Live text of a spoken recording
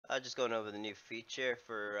Just going over the new feature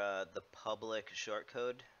for the public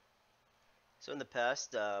shortcode. So in the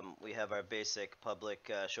past, we have our basic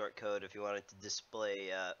public shortcode if you wanted to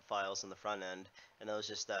display files on the front end, and that was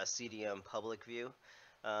just CDM public view.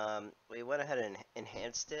 We went ahead and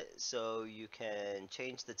enhanced it so you can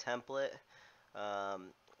change the template,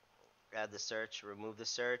 add the search, remove the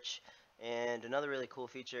search, and another really cool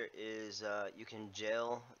feature is you can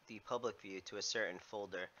jail the public view to a certain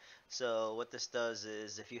folder. So what this does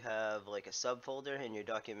is if you have like a subfolder in your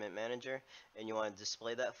document manager and you want to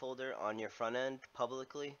display that folder on your front end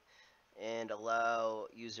publicly and allow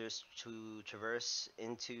users to traverse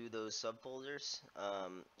into those subfolders,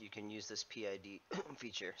 you can use this PID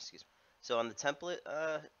feature. Excuse me. So on the template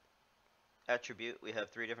attribute, we have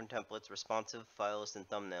 3 different templates: responsive, file list, and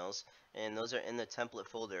thumbnails, and those are in the template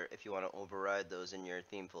folder if you want to override those in your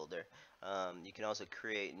theme folder. You can also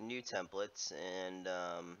create new templates, and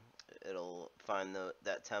it'll find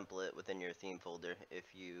that template within your theme folder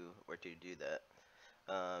if you were to do that.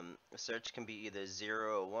 Search can be either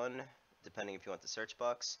 0 or 1 depending if you want the search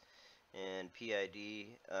box, and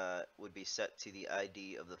PID would be set to the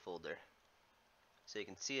ID of the folder. So you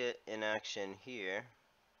can see it in action here.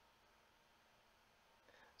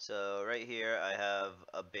 So right here I have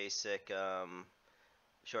a basic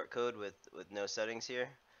shortcode with no settings here.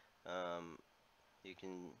 You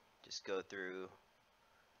can just go through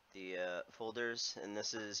the folders, and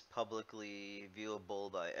this is publicly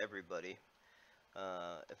viewable by everybody.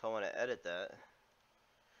 If I want to edit that,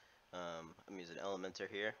 I'm using Elementor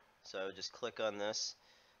here, so I would just click on this.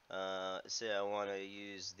 Say I want to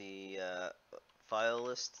use the file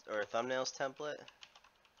list or thumbnails template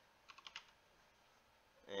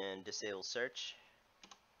and disable search.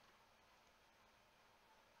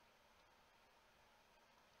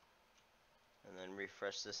 And then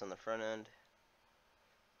refresh this on the front end.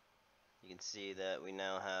 You can see that we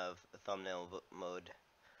now have a thumbnail mode.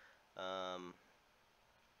 Now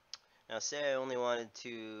say I only wanted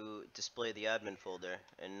to display the admin folder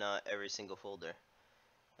and not every single folder.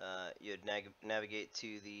 You'd navigate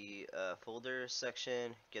to the folder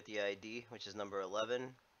section, get the ID, which is number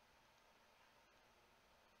 11.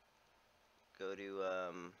 Go to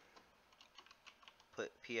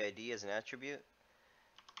put PID as an attribute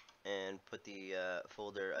and put the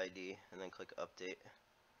folder ID, and then click update.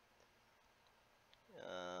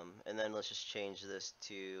 And then let's just change this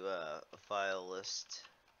to a file list,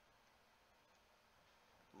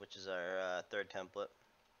 which is our 3rd template.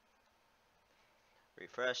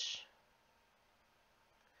 Refresh.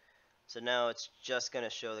 So now it's just going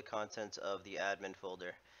to show the contents of the admin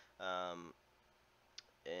folder.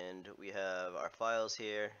 And we have our files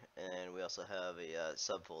here, and we also have a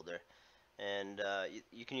subfolder. And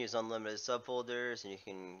you can use unlimited subfolders, and you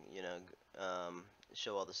can,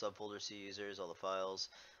 show all the subfolders to users, all the files.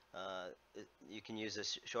 You can use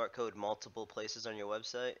this shortcode multiple places on your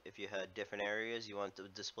website. If you had different areas you want to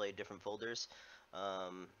display different folders,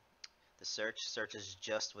 the search is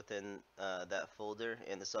just within that folder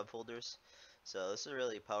and the subfolders. So this is a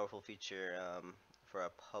really powerful feature for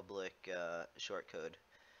a public shortcode,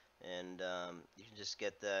 and you can just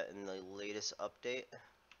get that in the latest update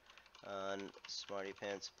on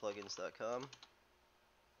smartypantsplugins.com.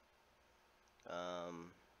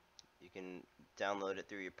 You can download it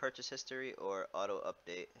through your purchase history or auto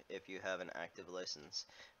update if you have an active license.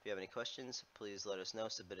 If you have any questions, please let us know,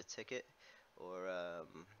 submit a ticket, or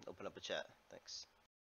open up a chat. Thanks.